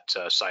how that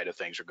side of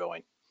things are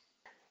going.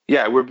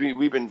 Yeah,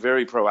 we've been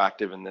very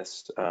proactive in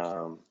this.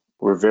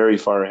 We're very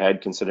far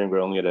ahead, considering we're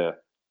only at a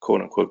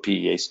quote unquote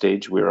PEA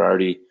stage. We're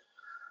already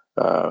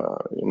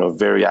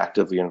very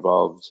actively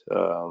involved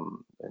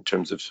in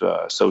terms of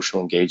social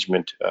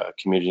engagement,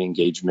 community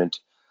engagement,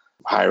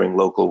 hiring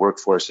local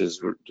workforces.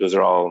 Those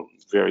are all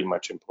very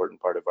much important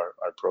part of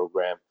our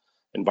program.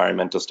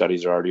 Environmental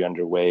studies are already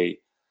underway.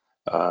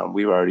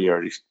 We've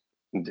already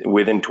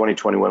within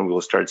 2021, we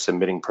will start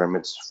submitting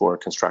permits for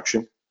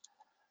construction.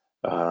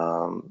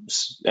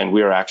 And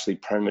we are actually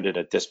permitted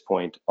at this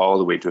point all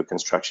the way to a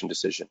construction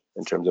decision.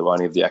 In terms of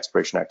any of the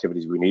exploration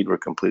activities we need, we're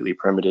completely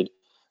permitted.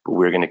 But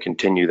we're going to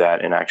continue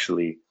that and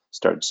actually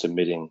start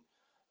submitting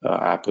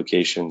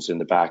applications in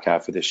the back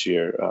half of this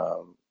year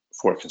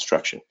for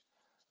construction.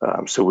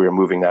 So we're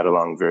moving that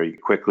along very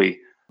quickly.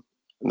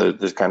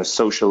 The kind of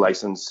social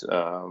license,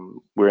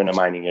 we're in a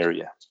mining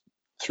area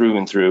through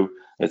and through.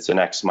 It's an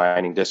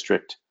ex-mining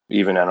district.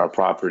 Even on our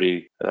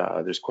property,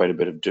 there's quite a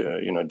bit of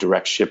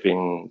direct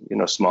shipping,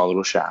 small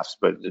little shafts.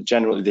 But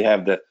generally, they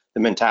have the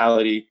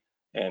mentality.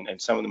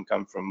 And some of them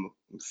come from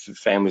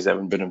families that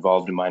have been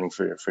involved in mining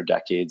for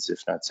decades,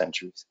 if not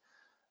centuries.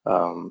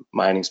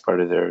 Mining is part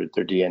of their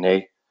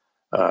DNA.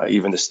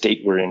 Even the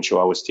state we're in,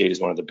 Chihuahua State, is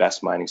one of the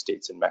best mining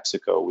states in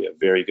Mexico. We have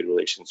very good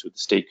relations with the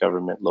state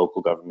government,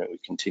 local government. We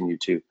continue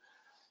to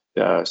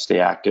stay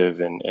active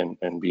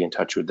and be in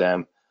touch with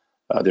them.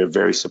 They're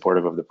very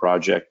supportive of the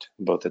project,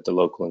 both at the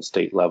local and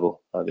state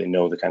level. They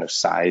know the kind of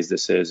size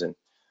this is and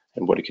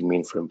what it can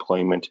mean for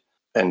employment.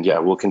 And yeah,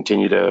 we'll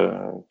continue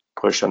to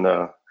push on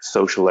the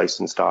social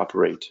license to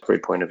operate.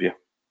 Great point of view.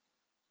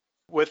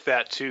 With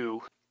that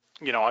too,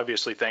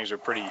 obviously things are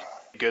pretty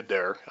good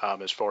there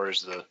as far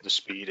as the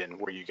speed and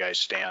where you guys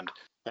stand.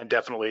 And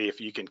definitely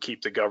if you can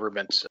keep the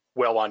government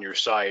well on your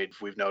side,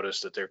 we've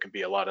noticed that there can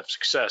be a lot of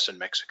success in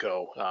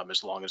Mexico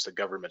as long as the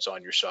government's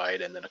on your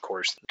side. And then, of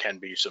course, there can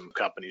be some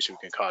companies who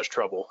can cause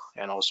trouble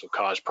and also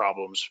cause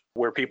problems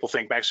where people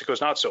think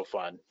Mexico's not so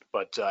fun.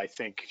 But I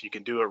think if you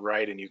can do it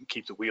right and you can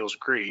keep the wheels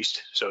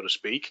greased, so to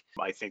speak,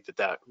 I think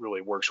that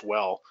really works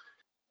well.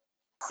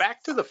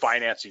 Back to the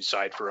financing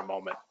side for a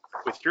moment.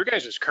 With your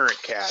guys'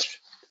 current cash,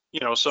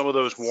 some of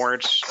those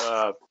warrants,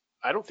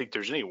 I don't think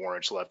there's any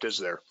warrants left, is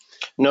there?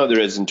 No, there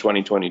is in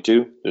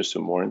 2022. There's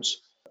some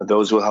warrants.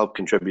 Those will help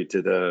contribute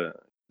to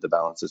the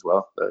balance as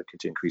well,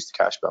 to increase the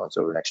cash balance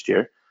over next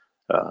year.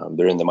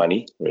 They're in the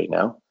money right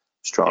now,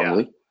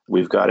 strongly. Yeah.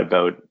 We've got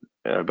about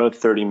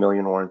 30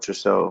 million warrants or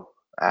so.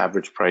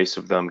 Average price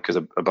of them, because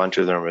a bunch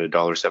of them are at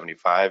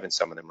 $1.75 and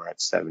some of them are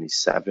at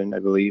 77, I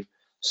believe.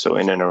 So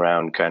in and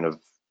around kind of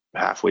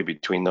halfway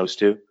between those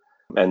two.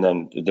 And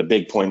then the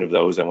big point of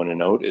those I want to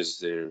note is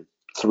they're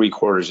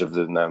three-quarters of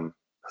them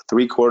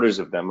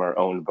are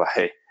owned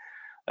by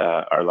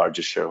our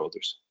largest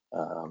shareholders,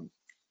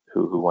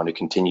 who want to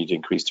continue to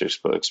increase their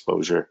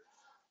exposure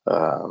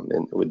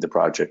with the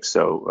project.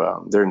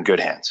 So they're in good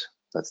hands.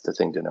 That's the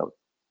thing to note.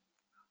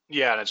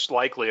 Yeah, and it's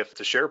likely if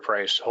the share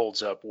price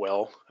holds up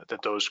well,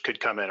 that those could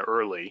come in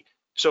early.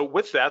 So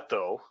with that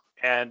though,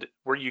 and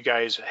where you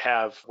guys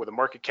have, where the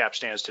market cap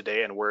stands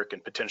today and where it can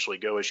potentially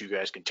go as you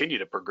guys continue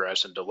to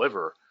progress and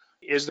deliver,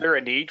 is there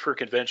a need for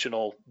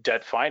conventional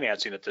debt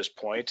financing at this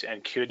point?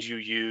 And could you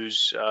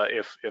use,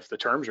 if the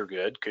terms are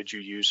good, could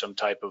you use some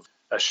type of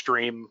a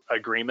stream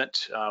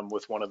agreement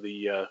with one of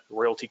the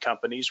royalty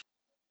companies?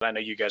 I know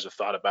you guys have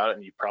thought about it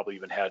and you probably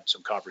even had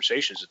some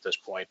conversations at this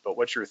point, but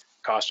what's your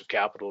cost of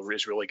capital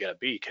is really going to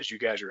be? Because you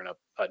guys are in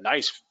a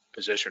nice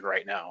position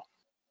right now.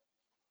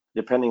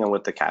 Depending on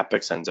what the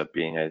capex ends up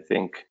being, I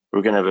think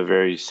we're going to have a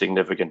very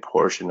significant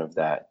portion of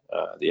that,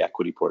 the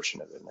equity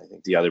portion of it. And I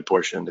think the other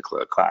portion, the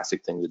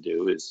classic thing to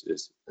do is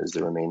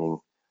the remaining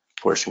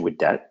portion with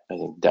debt. I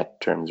think debt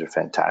terms are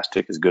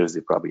fantastic, as good as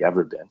they've probably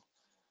ever been in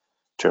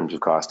terms of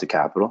cost of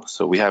capital.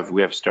 So we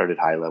have started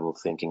high level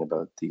thinking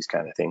about these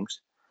kind of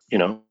things.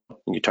 When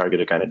you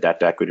target a kind of debt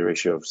to equity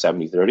ratio of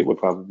 70-30, we'll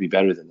probably be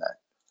better than that.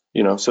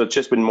 So it's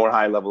just been more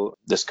high level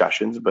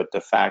discussions, but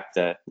the fact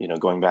that,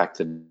 going back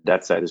to the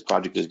debt side, this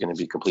project is going to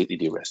be completely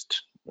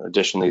de-risked.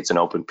 Additionally, it's an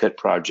open pit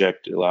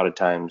project. A lot of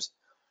times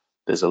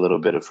there's a little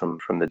bit of from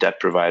the debt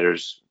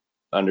providers.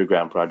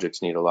 Underground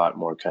projects need a lot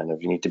more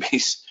you need to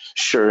be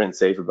sure and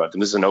safe about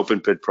them. This is an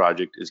open pit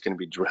project. It's going to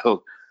be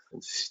drilled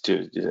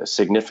to a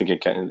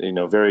significant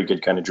very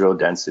good kind of drill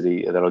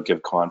density that'll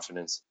give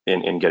confidence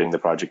in getting the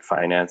project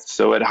financed.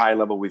 So at a high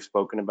level, we've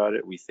spoken about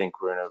it. We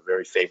think we're in a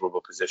very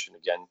favorable position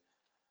again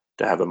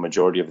to have a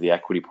majority of the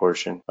equity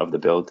portion of the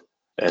build.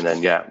 And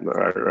then,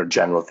 our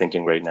general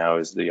thinking right now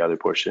is the other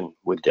portion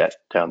with debt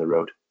down the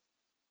road.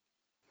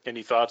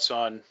 Any thoughts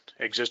on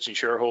existing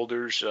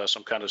shareholders,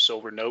 some kind of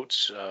silver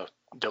notes,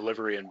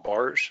 delivery in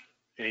bars,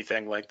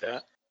 anything like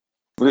that?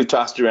 We've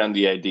tossed around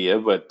the idea,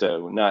 but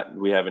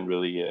we haven't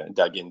really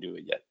dug into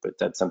it yet. But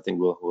that's something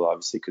we'll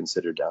obviously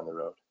consider down the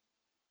road.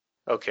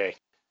 Okay.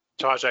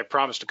 Taj, I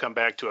promised to come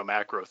back to a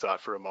macro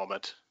thought for a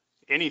moment.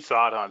 Any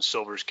thought on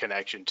silver's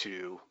connection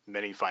to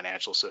many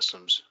financial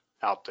systems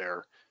out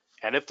there?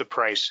 And if the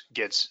price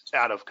gets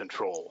out of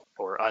control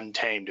or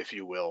untamed, if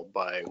you will,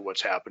 by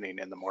what's happening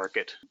in the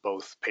market,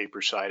 both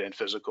paper side and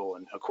physical,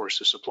 and of course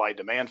the supply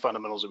demand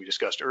fundamentals that we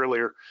discussed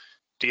earlier,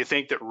 do you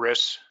think that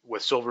risks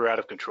with silver out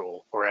of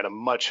control or at a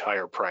much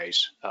higher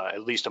price,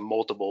 at least a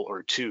multiple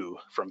or two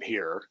from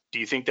here, do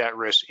you think that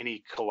risks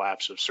any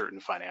collapse of certain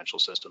financial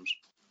systems?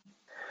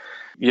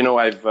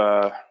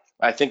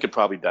 I think it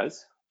probably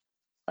does.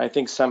 I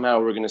think somehow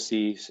we're going to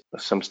see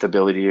some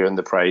stability in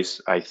the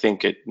price. I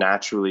think it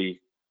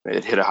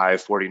hit a high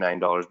of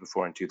 $49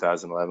 before in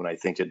 2011. I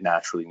think it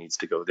naturally needs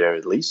to go there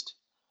at least.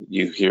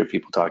 You hear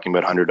people talking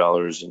about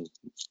 $100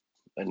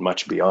 and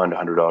much beyond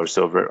 $100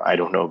 silver. I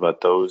don't know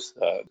about those.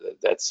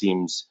 That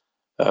seems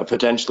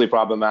potentially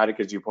problematic,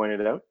 as you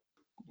pointed out.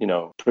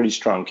 Pretty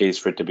strong case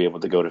for it to be able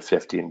to go to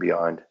 50 and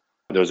beyond.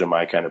 Those are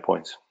my kind of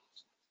points.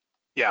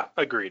 Yeah,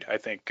 agreed. I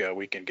think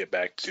we can get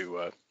back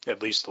to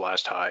at least the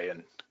last high,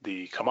 and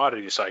the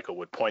commodity cycle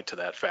would point to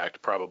that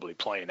fact probably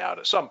playing out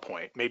at some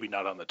point, maybe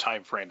not on the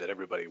time frame that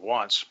everybody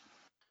wants.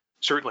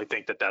 Certainly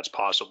think that that's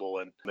possible.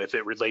 And if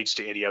it relates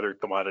to any other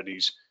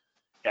commodities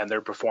and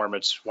their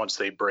performance, once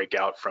they break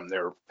out from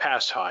their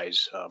past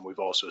highs, we've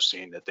also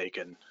seen that they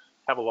can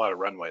have a lot of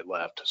runway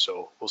left.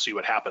 So we'll see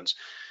what happens.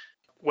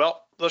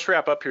 Well, let's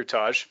wrap up here,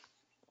 Taj.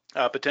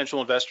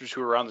 Potential investors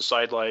who are on the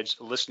sidelines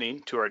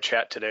listening to our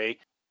chat today,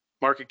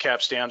 market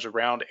cap stands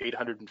around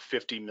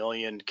 850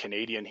 million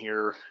Canadian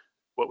here.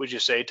 What would you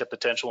say to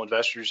potential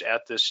investors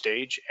at this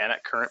stage and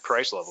at current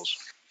price levels?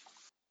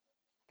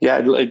 Yeah,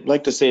 I'd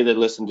like to say that,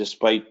 listen,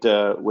 despite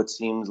what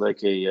seems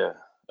like a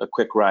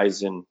quick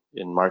rise in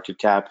market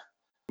cap,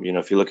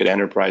 if you look at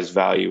enterprise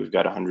value, we've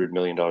got $100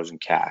 million in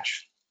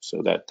cash.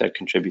 So that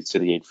contributes to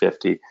the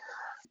 850.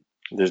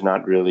 There's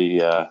not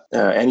really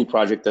any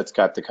project that's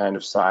got the kind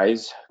of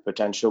size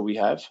potential we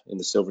have in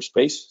the silver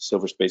space.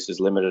 Silver space is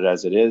limited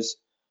as it is.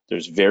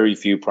 There's very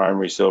few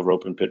primary silver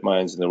open pit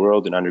mines in the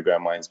world, and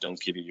underground mines don't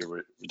give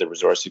you the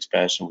resource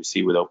expansion we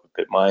see with open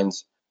pit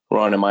mines. We're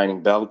on a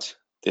mining belt.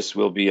 This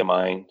will be a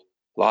mine.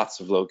 Lots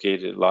of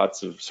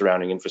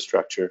surrounding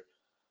infrastructure,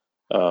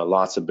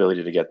 lots of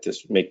ability to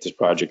make this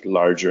project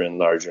larger and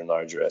larger and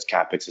larger as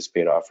capex is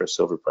paid off as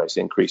silver price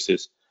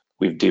increases.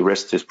 We've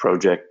de-risked this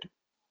project.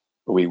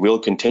 We will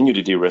continue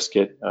to de-risk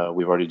it.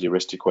 We've already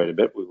de-risked it quite a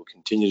bit. We will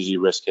continue to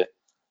de-risk it,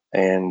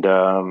 and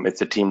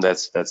it's a team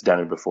that's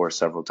done it before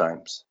several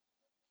times.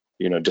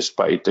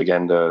 Despite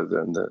again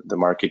the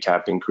market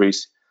cap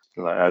increase,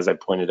 as I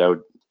pointed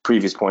out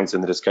previous points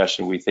in the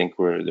discussion, we think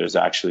we're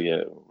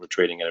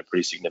trading at a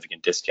pretty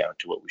significant discount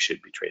to what we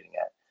should be trading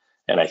at.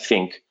 And I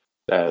think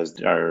as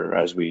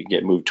we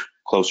get moved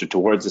closer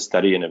towards the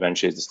study, and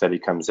eventually as the study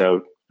comes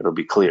out, it'll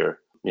be clear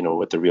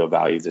what the real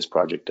value of this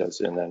project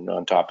does. And then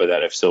on top of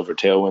that, if silver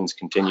tailwinds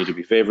continue to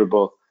be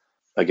favorable,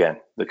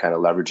 again, the kind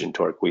of leverage and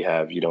torque we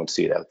have, you don't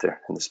see it out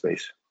there in the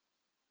space.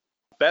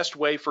 Best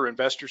way for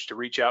investors to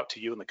reach out to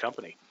you and the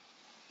company?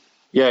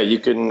 Yeah, you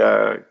can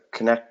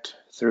connect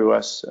through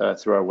us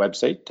through our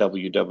website,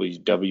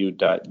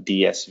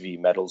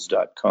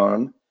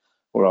 www.dsvmetals.com.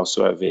 We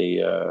also have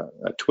a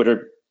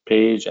Twitter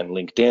page and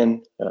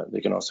LinkedIn.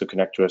 They can also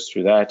connect to us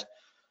through that.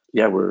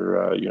 Yeah,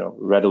 we're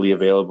readily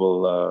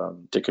available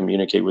to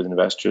communicate with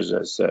investors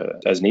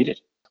as needed.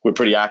 We're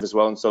pretty active as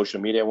well on social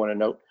media. I want to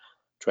note,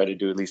 try to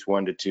do at least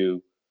 1 to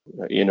 2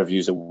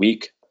 interviews a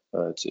week.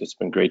 It's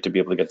been great to be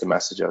able to get the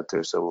message out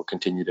there. So we'll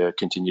continue to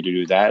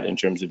do that. In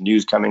terms of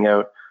news coming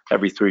out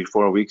every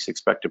 3-4 weeks,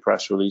 expect a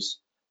press release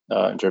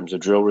in terms of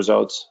drill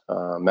results,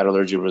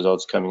 metallurgy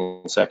results coming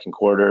in the second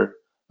quarter,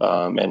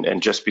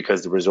 and just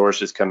because the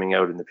resource is coming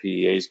out and the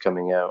PEA is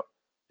coming out,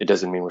 it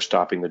doesn't mean we're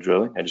stopping the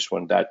drilling. I just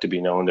want that to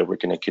be known, that we're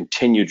going to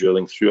continue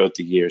drilling throughout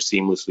the year,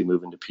 seamlessly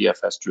move into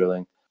PFS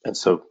drilling. And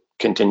so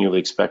continually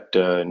expect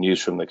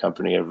news from the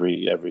company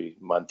every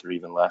month or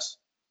even less.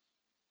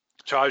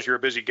 Taj, you're a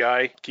busy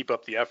guy. Keep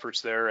up the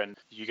efforts there. And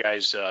you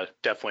guys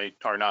definitely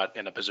are not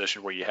in a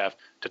position where you have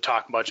to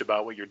talk much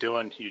about what you're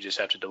doing. You just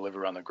have to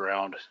deliver on the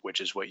ground,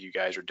 which is what you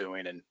guys are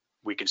doing. And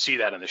we can see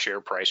that in the share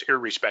price,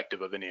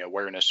 irrespective of any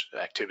awareness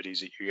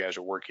activities that you guys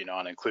are working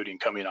on, including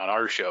coming on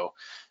our show.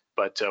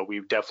 But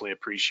we definitely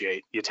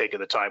appreciate you taking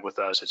the time with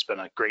us. It's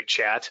been a great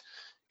chat.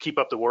 Keep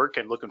up the work,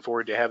 and looking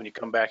forward to having you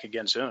come back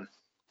again soon.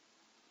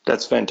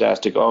 That's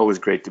fantastic. Always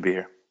great to be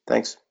here.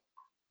 Thanks.